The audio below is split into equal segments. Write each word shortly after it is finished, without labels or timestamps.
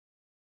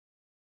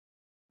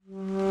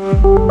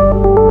Hi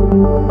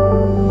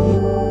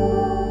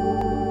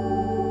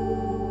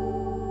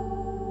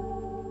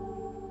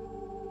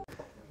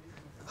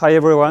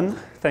everyone,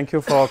 thank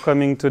you for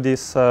coming to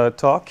this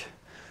talk.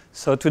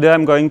 So today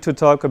I'm going to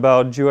talk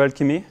about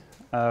GeoAlchemy,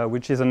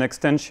 which is an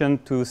extension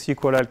to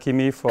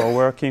SQLAlchemy for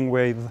working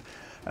with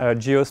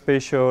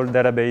geospatial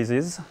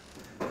databases.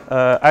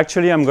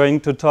 Actually, I'm going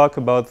to talk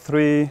about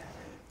three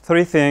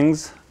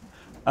things.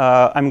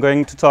 I'm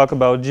going to talk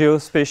about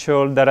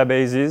geospatial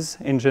databases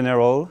in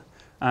general,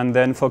 and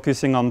then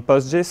focusing on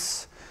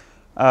PostGIS.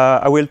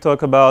 I will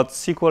talk about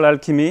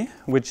SQLAlchemy,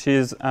 which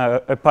is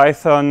a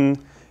Python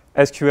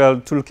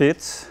SQL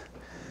toolkit,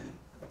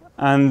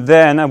 and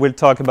then I will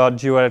talk about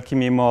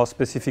GeoAlchemy more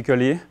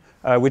specifically,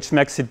 which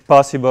makes it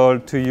possible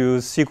to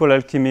use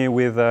SQLAlchemy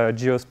with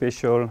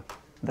geospatial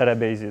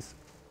databases.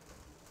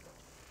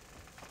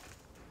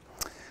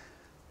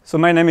 So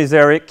my name is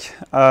Éric.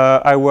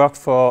 I work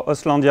for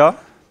Oslandia,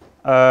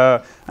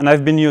 and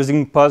I've been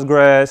using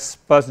Postgres,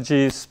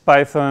 PostGIS,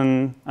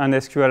 Python, and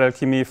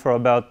SQLAlchemy for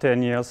about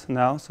 10 years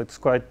now, so it's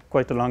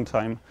quite a long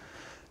time.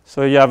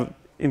 So you have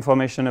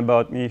information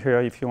about me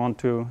here if you want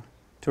to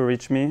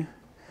reach me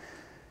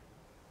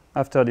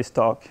after this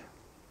talk.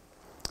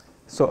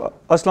 So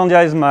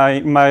Oslandia is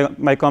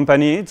my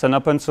company. It's an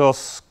open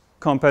source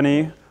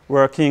company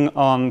working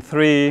on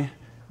 3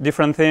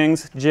 different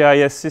things.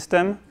 GIS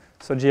system.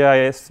 So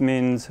GIS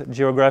means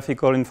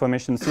Geographical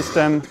Information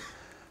System.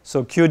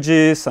 So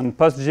QGIS and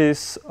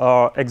PostGIS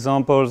are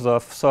examples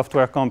of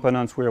software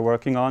components we're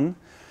working on.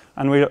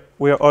 And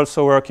we're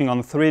also working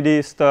on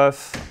 3D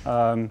stuff,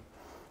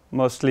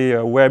 mostly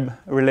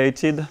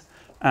web-related,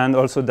 and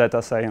also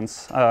data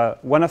science.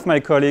 One of my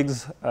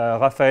colleagues,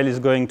 Raphael, is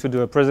going to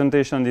do a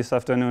presentation this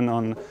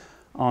afternoon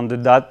on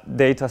the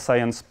data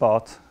science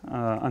part,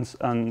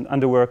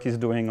 and the work he's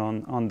doing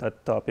on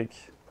that topic.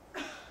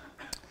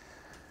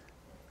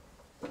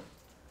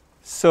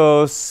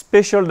 So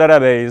spatial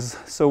database.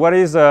 So what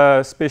is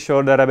a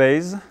spatial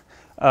database?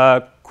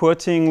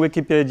 Quoting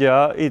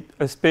Wikipedia,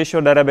 a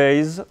spatial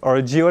database, or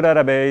a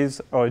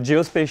geodatabase, or a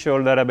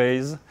geospatial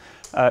database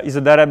is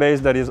a database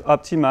that is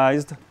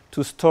optimized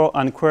to store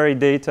and query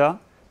data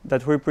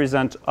that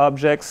represent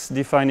objects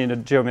defined in a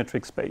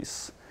geometric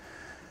space.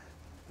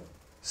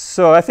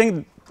 So I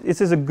think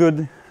this is a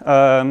good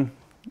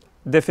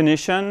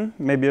definition,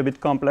 maybe a bit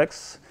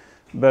complex,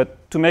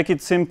 but to make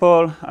it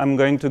simple, I'm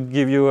going to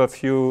give you a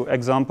few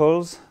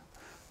examples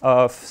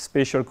of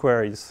spatial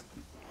queries.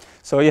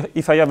 So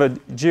if I have a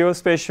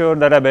geospatial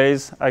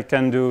database, I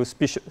can do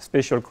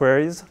spatial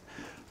queries.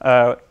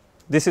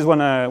 This is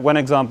one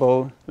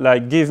example,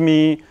 like give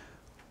me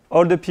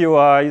all the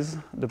POIs,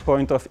 the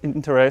point of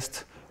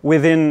interest,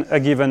 within a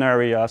given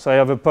area. So I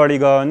have a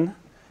polygon,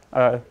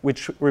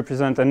 which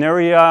represents an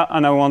area,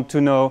 and I want to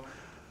know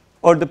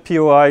all the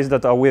POIs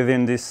that are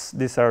within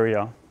this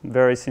area.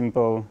 Very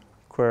simple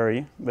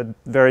query, but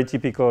very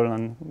typical,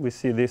 and we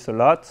see this a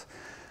lot.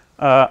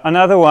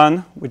 Another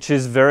one, which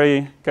is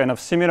very kind of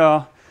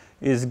similar,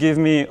 is give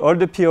me all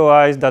the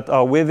POIs that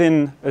are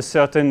within a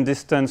certain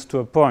distance to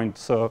a point.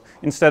 So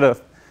instead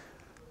of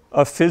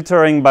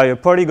filtering by a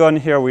polygon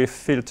here, we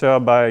filter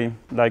by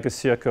like a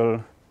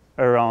circle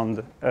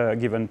around a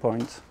given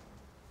point.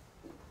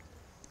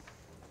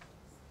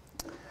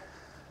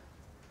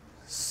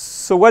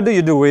 So what do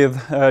you do with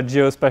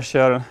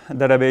geospatial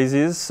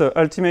databases? So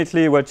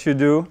ultimately what you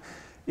do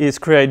is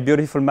create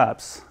beautiful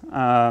maps.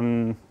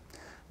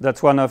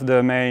 That's one of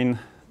the main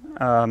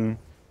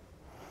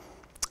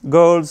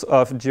goals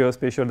of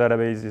geospatial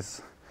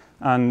databases.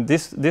 And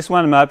this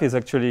one map is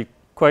actually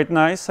quite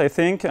nice, I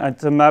think.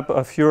 It's a map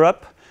of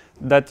Europe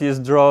that is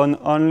drawn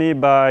only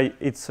by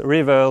its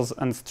rivers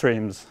and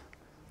streams.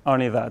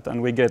 Only that.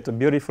 And we get a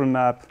beautiful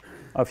map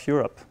of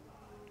Europe.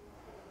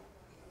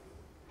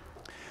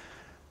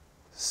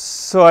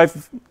 So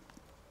I've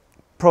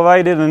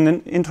provided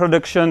an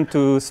introduction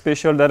to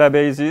spatial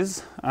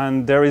databases.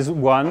 And there is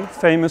one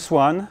famous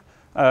one,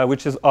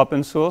 which is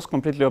open source,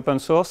 completely open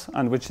source,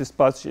 and which is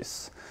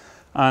PostGIS.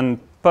 And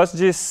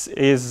PostGIS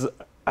is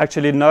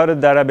actually not a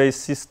database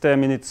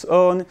system in its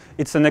own.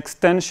 It's an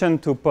extension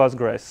to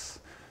Postgres.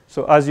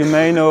 So as you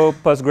may know,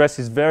 Postgres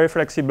is very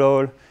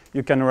flexible.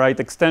 You can write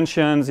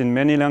extensions in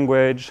many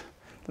languages,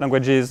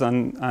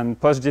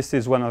 and PostGIS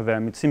is one of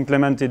them. It's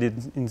implemented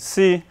in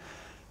C,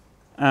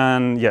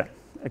 and yeah,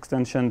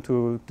 extension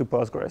to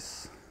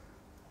Postgres.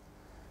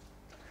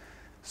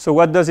 So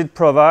what does it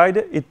provide?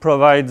 It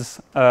provides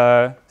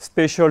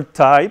spatial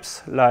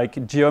types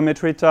like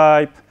geometry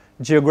type,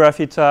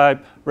 geography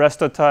type,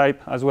 raster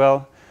type as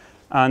well.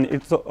 And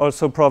it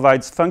also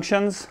provides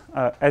functions,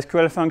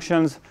 SQL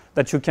functions,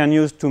 that you can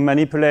use to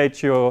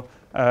manipulate your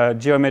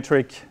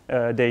geometric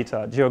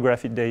data,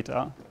 geographic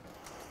data.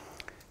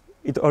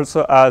 It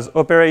also has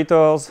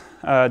operators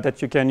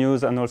that you can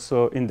use, and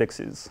also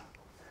indexes.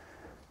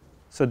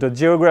 So the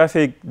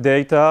geographic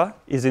data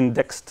is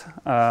indexed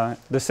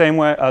the same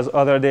way as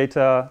other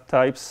data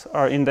types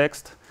are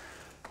indexed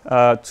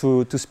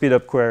to speed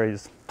up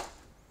queries.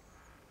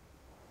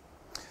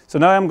 So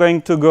now I'm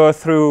going to go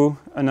through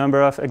a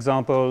number of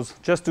examples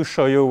just to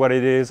show you what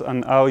it is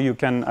and how you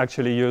can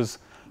actually use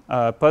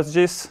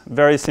PostGIS.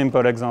 Very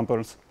simple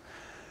examples.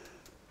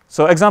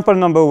 So example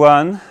number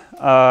one,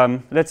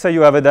 let's say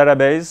you have a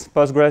database,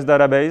 Postgres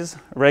database,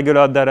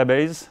 regular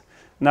database.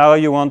 Now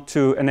you want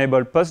to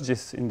enable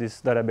PostGIS in this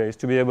database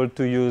to be able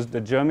to use the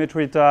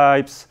geometry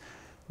types,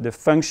 the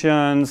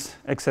functions,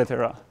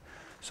 etc.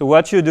 So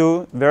what you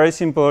do, very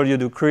simple, you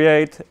do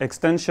create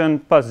extension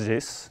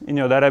PostGIS in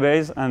your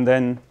database, and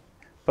then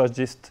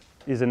PostGIS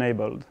is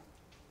enabled.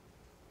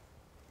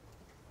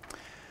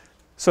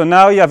 So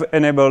now you have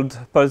enabled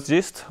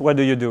PostGIS. What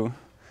do you do?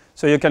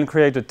 So you can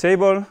create a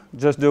table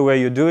just the way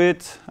you do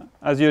it,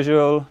 as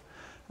usual.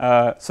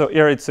 So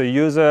here it's a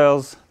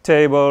users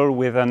table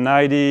with an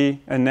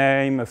ID, a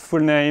name, a full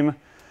name,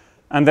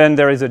 and then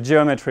there is a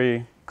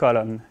geometry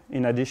column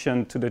in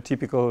addition to the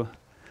typical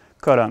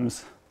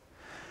columns.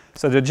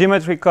 So the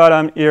geometry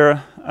column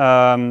here,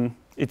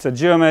 it's a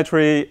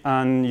geometry,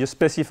 and you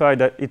specify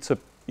that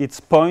it's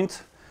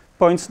points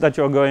that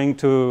you're going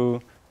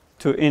to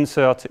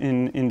insert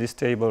in this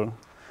table.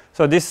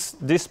 So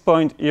this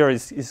point here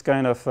is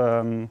kind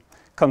of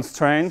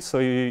constrained. So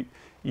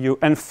you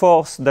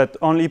enforce that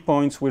only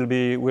points will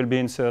be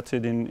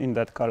inserted in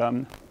that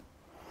column.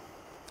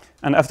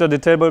 And after the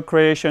table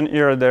creation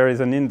here, there is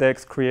an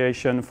index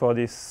creation for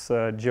this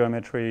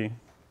geometry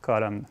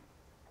column.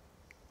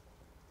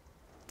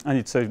 And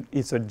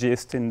it's a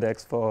gist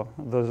index for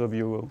those of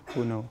you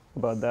who know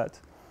about that.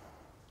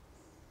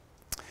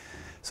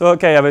 So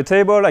okay, I have a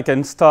table. I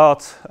can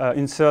start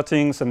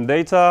inserting some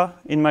data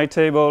in my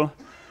table.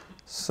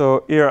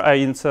 So here I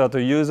insert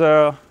a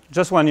user,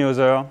 just one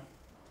user,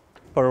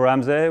 Paul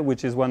Ramsey,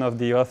 which is one of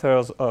the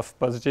authors of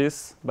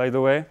PostGIS, by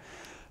the way.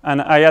 And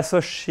I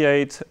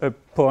associate a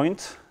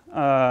point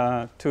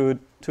to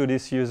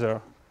this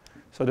user.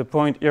 So the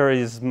point here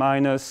is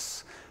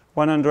minus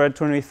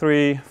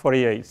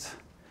 123.48.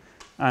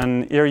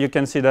 And here you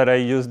can see that I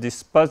use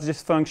this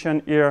PostGIS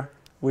function here,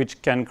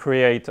 which can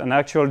create an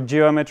actual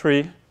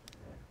geometry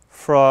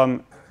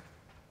from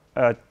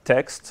a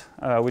text,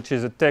 which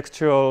is a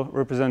textual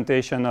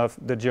representation of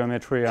the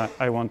geometry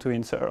I want to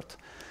insert.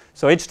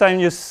 So each time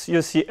you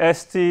see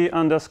st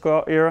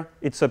underscore here,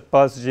 it's a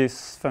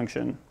PostGIS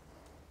function.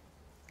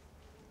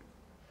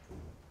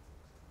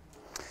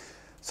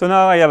 So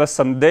now I have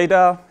some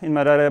data in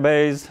my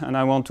database, and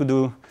I want to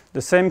do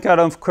the same kind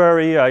of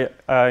query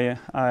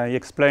I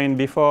explained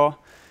before.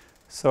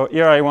 So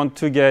here I want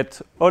to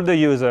get all the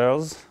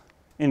users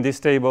in this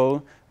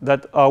table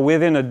that are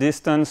within a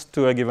distance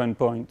to a given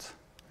point.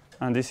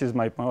 And this is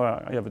my point.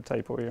 Oh, I have a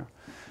typo here.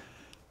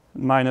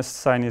 Minus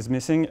sign is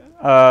missing.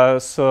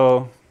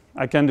 So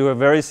I can do a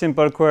very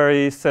simple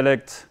query,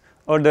 select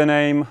all the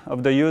name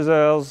of the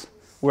users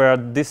where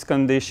this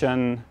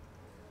condition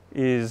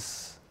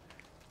is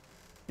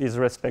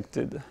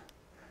respected.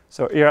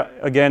 So here,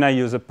 again, I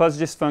use a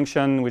PostGIS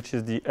function, which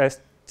is the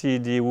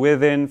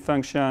std_within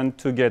function,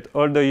 to get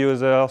all the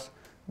users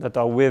that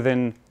are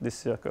within this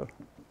circle.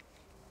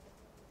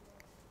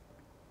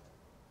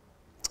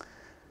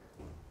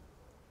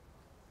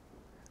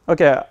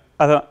 Okay,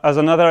 as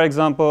another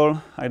example,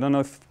 I don't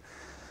know if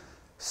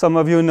some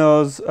of you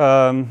know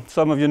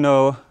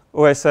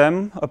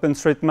OSM,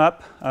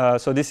 OpenStreetMap.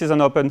 So this is an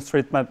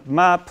OpenStreetMap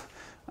map,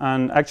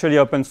 and actually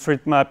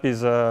OpenStreetMap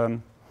is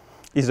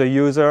a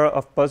user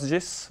of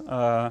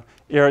PostGIS.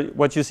 Here,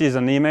 what you see is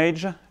an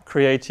image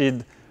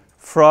created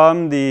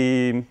from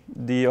the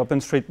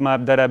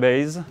OpenStreetMap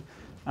database,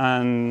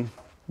 and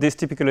this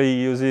typically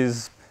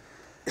uses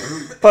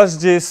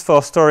PostGIS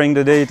for storing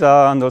the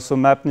data and also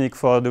Mapnik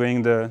for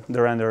doing the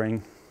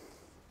rendering.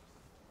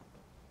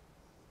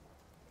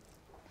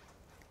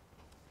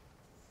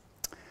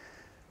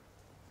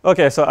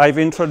 Okay, so I've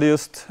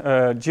introduced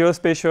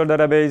geospatial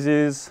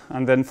databases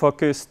and then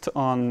focused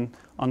on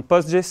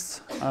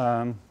PostGIS.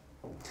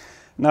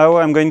 Now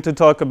I'm going to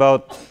talk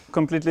about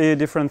completely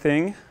different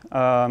thing,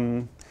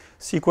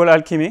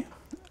 SQLAlchemy,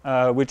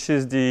 which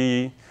is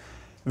the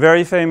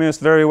very famous,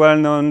 very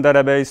well-known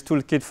database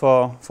toolkit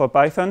for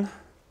Python.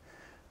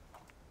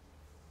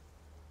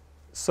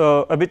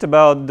 So a bit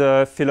about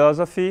the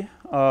philosophy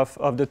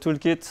of the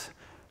toolkit.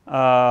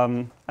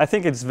 I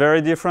think it's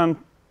very different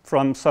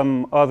from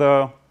some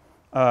other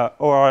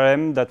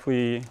ORM that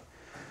we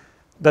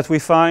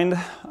find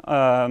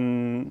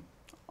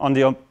on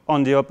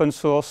the open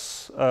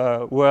source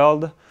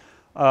world.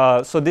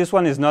 So this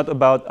one is not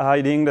about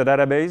hiding the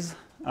database.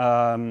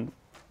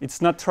 It's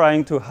not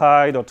trying to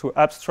hide or to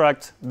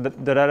abstract the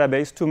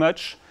database too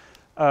much.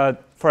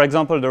 For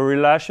example, the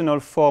relational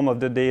form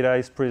of the data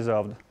is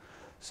preserved.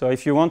 So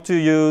if you want to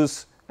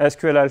use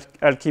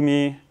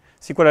SQLAlchemy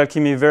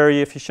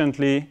very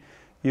efficiently,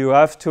 you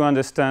have to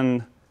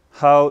understand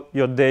how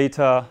your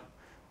data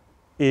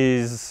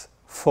is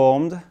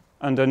formed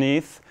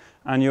underneath,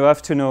 and you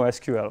have to know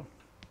SQL.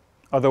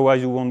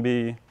 Otherwise, you won't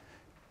be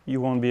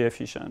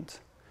efficient.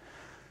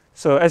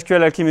 So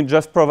SQLAlchemy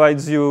just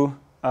provides you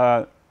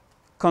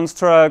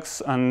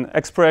constructs and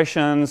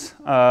expressions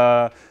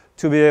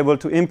to be able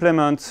to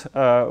implement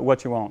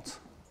what you want.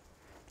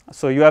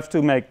 So you have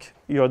to make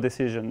your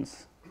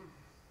decisions.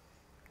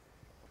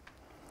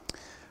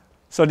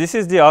 So this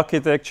is the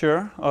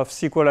architecture of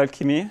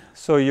SQLAlchemy.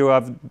 So you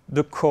have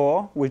the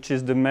core, which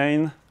is the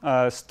main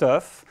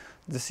stuff.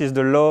 This is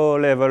the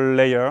low-level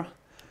layer.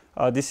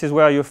 This is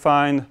where you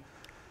find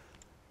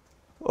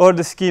all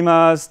the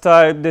schemas,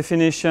 type,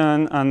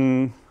 definition,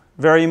 and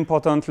very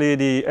importantly,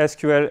 the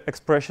SQL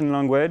expression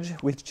language,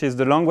 which is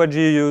the language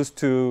you use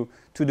to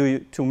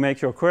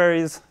make your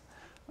queries.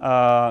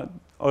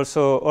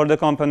 Also, all the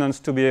components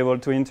to be able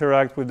to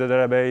interact with the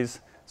database,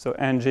 so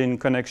engine,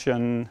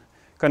 connection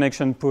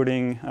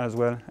pooling as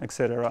well,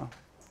 etc.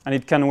 And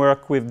it can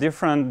work with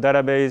different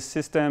database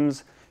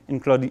systems,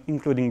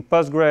 including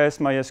Postgres,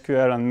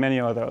 MySQL, and many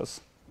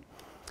others.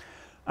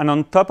 And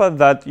on top of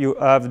that, you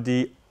have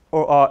the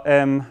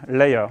ORM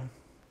layer,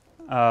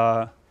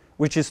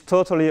 which is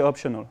totally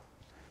optional.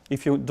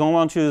 If you don't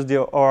want to use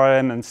the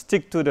ORM and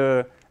stick to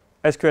the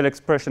SQL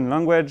expression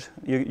language,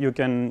 you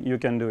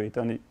can do it.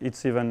 And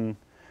it's even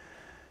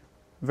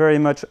very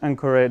much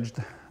encouraged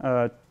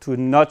to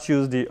not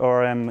use the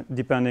ORM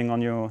depending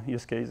on your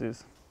use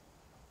cases.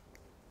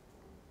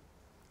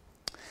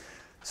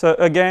 So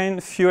again,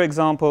 few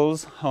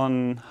examples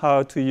on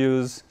how to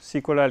use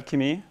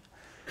SQLAlchemy.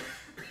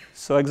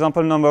 So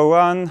example number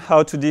one,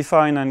 how to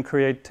define and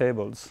create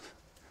tables.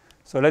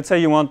 So let's say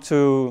you want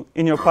to,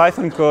 in your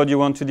Python code, you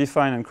want to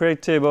define and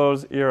create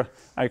tables. Here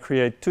I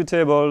create two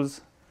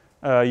tables,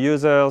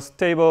 users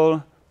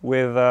table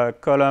with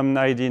column,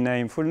 ID,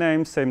 name, full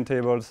name, same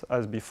tables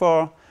as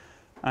before.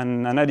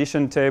 And an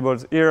addition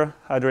tables here,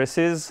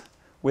 addresses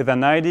with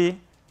an ID,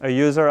 a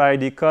user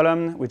ID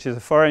column, which is a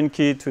foreign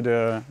key to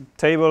the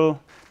table,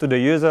 to the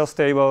users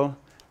table,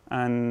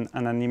 and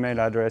an email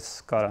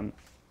address column.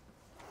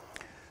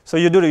 So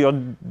you do your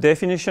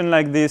definition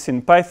like this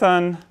in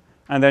Python,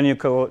 and then you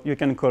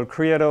can call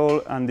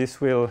create_all, and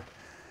this will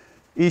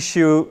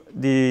issue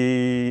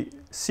the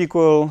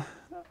SQL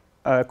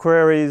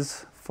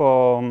queries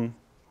for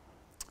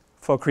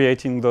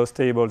creating those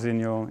tables in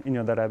your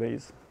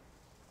database.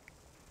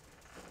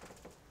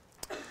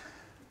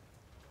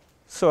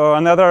 So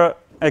another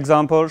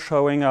example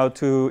showing how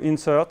to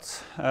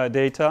insert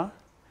data.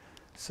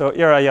 So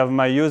here I have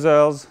my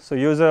users. So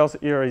users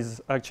here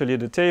is actually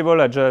the table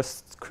I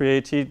just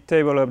created,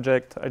 table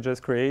object I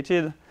just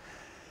created.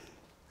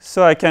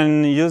 So I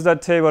can use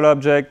that table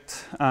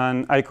object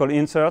and I call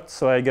insert.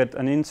 So I get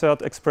an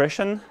insert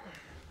expression.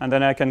 And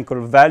then I can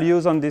call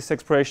values on this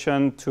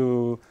expression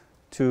to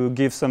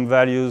give some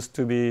values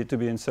to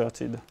be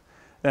inserted.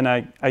 Then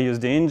I use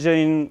the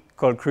engine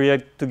called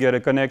create to get a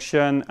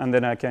connection, and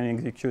then I can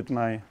execute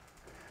my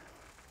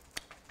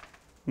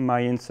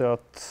insert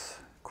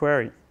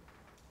query.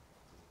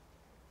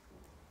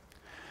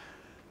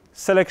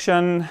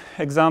 Selection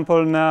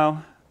example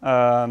now.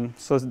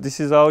 So this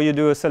is how you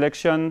do a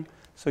selection.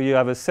 So you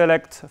have a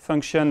select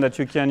function that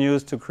you can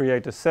use to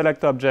create a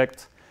select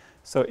object.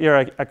 So here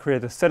I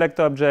create a select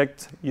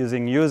object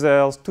using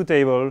users, two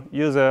tables,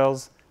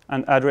 users,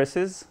 and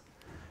addresses.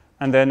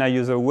 And then I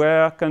use a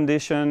where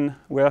condition,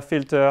 where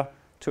filter,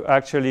 to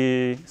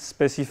actually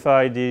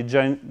specify the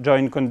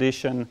join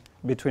condition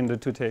between the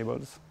two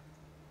tables.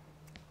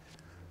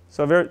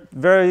 So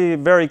very,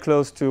 very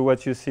close to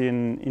what you see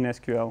in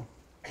SQL.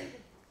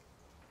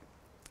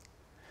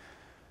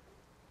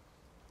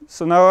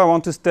 So now I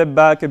want to step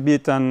back a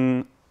bit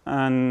and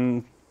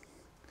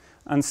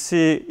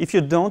see if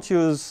you don't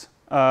use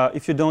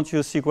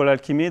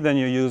SQLAlchemy, then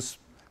you use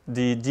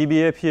the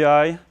DB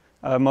API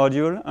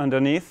module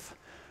underneath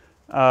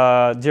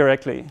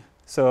directly.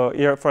 So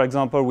here, for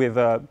example, with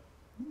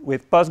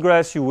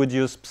Postgres, you would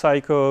use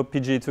Psycho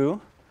PG2,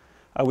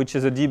 which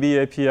is a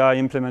DB API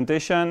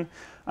implementation.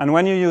 And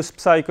when you use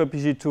Psycho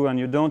PG2 and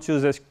you don't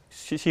use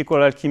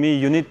SQLAlchemy,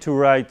 you need to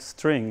write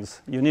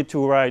strings. You need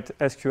to write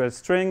SQL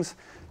strings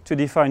to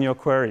define your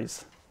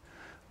queries.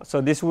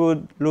 So this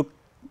would look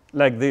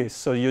like this.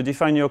 So you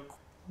define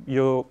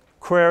your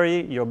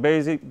query, your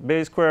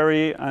base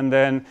query, and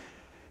then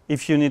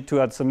if you need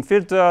to add some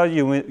filter,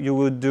 you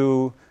would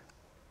do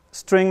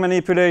string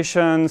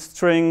manipulation,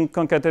 string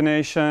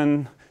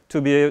concatenation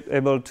to be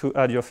able to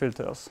add your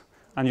filters.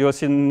 And you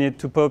also need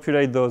to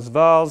populate those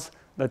vars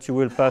that you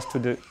will pass to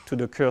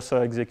the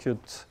cursor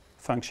execute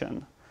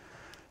function.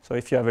 So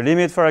if you have a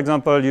limit, for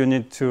example, you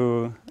need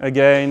to,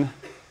 again,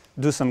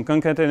 do some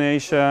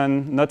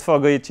concatenation, not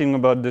forgetting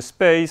about the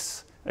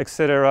space,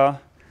 etc.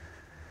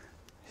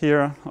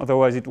 here,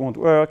 otherwise it won't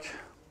work.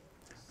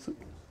 So,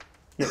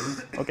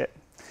 yes, okay.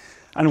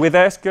 And with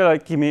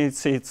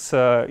SQLAlchemy,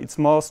 it's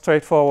more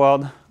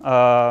straightforward.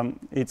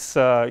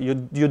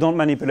 You don't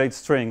manipulate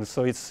strings,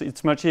 so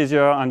it's much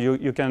easier, and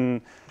you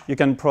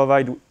can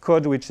provide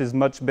code which is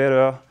much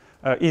better,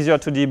 easier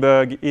to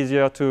debug,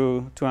 easier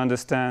to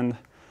understand.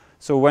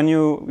 So when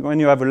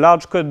you have a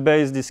large code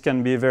base, this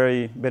can be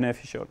very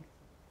beneficial.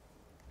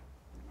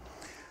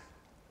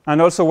 And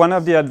also one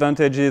of the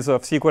advantages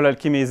of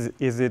SQLAlchemy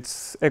is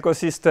its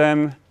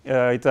ecosystem.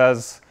 It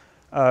has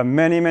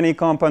many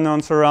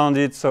components around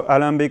it. So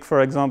Alembic,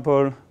 for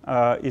example,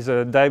 is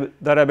a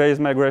database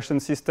migration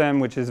system,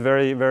 which is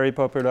very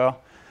popular.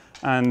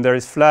 And there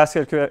is Flask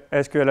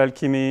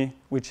SQLAlchemy,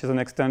 which is an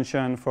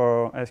extension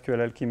for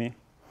SQLAlchemy,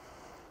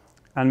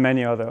 and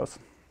many others.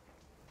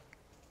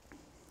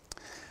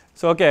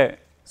 So OK,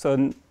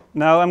 so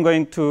now I'm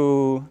going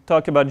to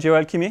talk about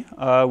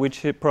GeoAlchemy,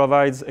 which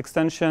provides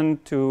extension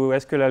to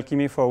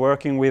SQLAlchemy for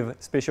working with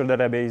spatial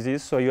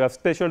databases. So you have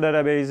spatial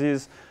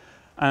databases,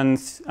 and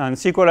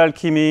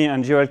SQLAlchemy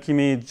and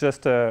GeoAlchemy is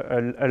just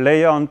a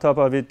layer on top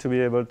of it to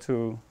be able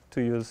to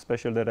use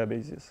spatial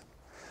databases.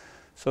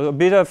 So a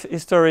bit of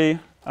history.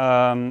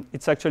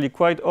 It's actually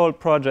quite old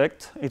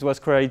project. It was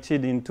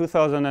created in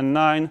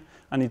 2009,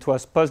 and it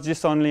was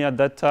PostGIS only at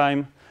that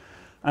time.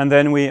 And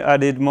then we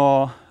added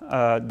more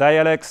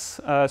dialects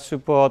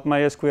support,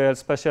 MySQL,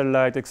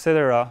 SpatialLite,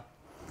 etc.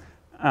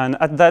 And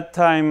at that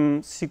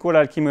time,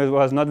 SQLAlchemy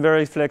was not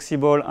very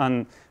flexible,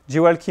 and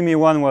GeoAlchemy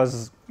 1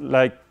 was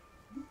like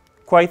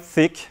quite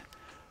thick.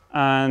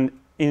 And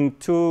in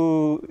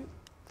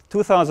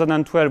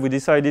 2012, we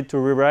decided to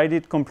rewrite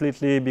it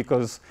completely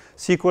because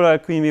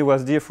SQLAlchemy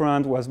was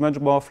different, was much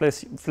more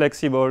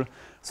flexible.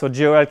 So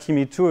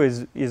GeoAlchemy 2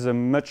 is a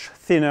much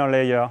thinner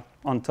layer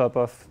on top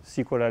of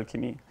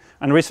SQLAlchemy.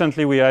 And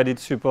recently, we added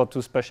support to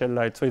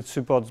SpatialLite. So it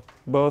supports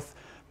both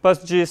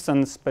PostGIS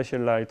and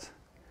SpatialLite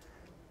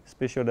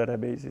spatial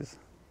databases.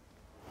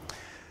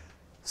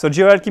 So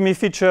GeoAlchemy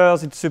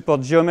features, it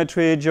supports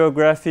geometry,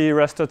 geography,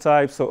 raster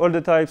types, so all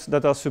the types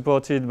that are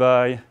supported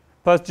by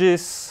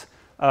PostGIS.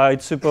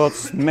 It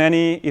supports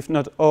many, if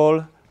not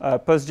all,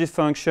 PostGIS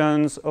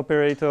functions,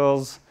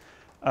 operators.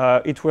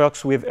 It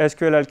works with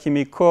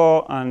SQLAlchemy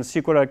core and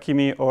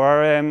SQLAlchemy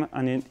ORM,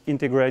 and it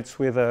integrates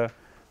with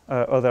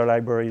other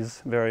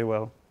libraries very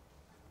well.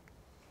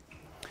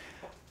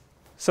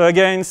 So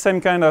again,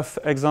 same kind of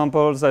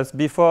examples as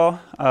before.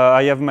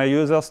 I have my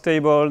users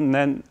table, and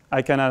then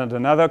I can add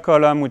another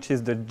column, which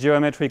is the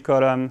geometry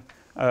column,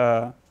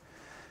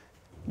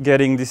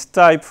 getting this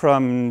type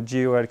from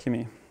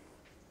GeoAlchemy.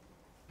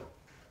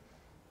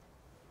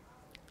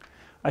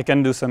 I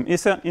can do some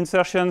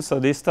insertion. So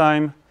this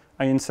time,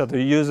 I insert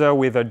a user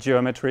with a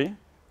geometry,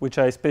 which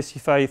I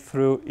specify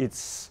through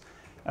its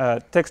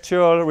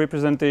textual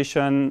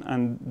representation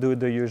and do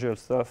the usual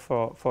stuff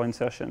for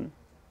insertion.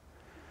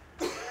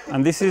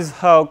 And this is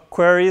how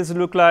queries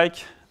look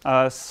like.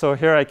 So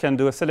here I can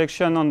do a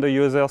selection on the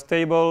users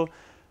table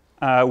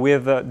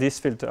with this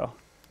filter.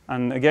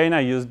 And again,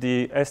 I use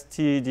the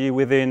std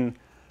within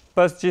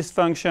PostGIS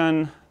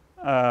function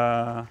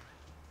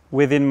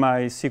within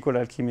my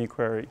SQLAlchemy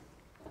query.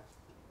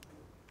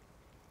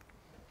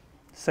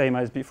 Same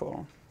as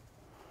before.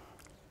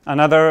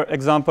 Another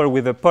example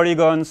with a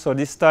polygon. So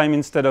this time,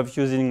 instead of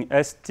using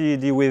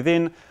std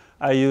within,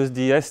 I use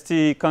the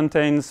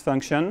stcontains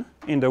function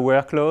in the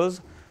where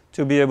clause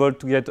to be able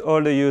to get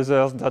all the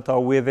users that are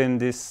within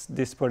this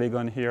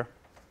polygon here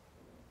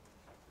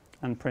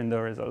and print the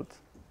result.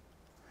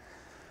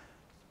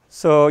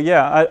 So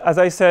yeah, as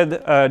I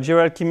said,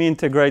 GeoAlchemy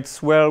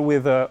integrates well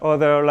with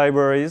other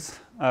libraries,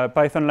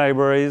 Python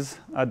libraries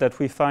that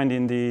we find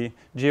in the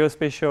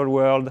geospatial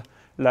world,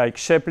 like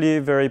Shapley,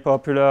 very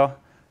popular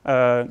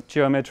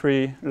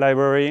geometry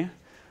library,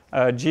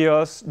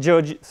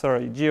 GeoJSON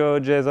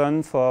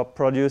for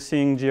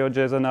producing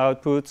GeoJSON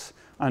outputs,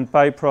 and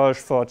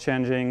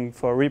PyProj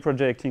for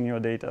reprojecting your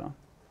data.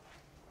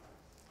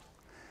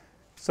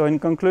 So in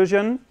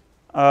conclusion,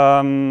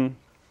 I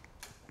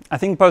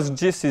think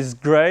PostGIS is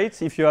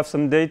great if you have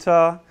some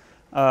data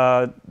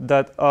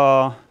that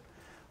are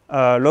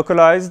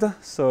localized.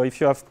 So if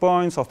you have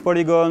points or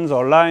polygons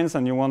or lines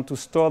and you want to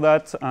store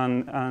that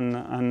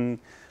and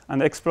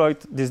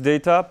exploit this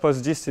data,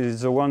 PostGIS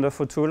is a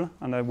wonderful tool,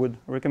 and I would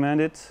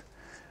recommend it.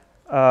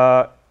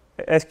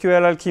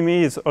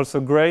 SQLAlchemy is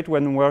also great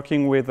when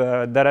working with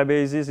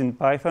databases in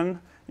Python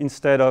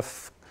instead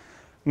of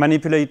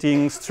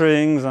manipulating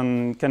strings,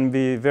 and can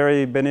be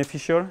very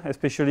beneficial,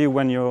 especially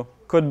when your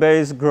code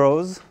base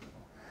grows.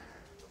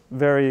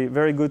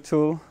 Very good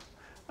tool.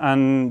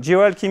 And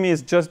GeoAlchemy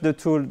is just the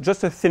tool,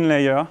 just a thin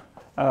layer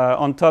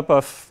on top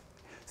of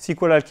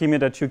SQLAlchemy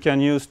that you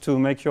can use to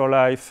make your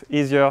life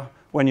easier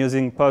when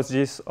using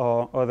PostGIS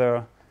or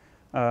other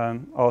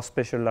or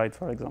SpatialLite,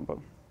 for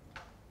example.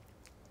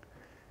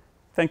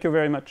 Thank you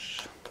very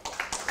much.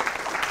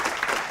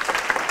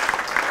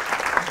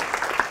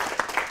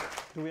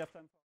 Do we have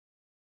time?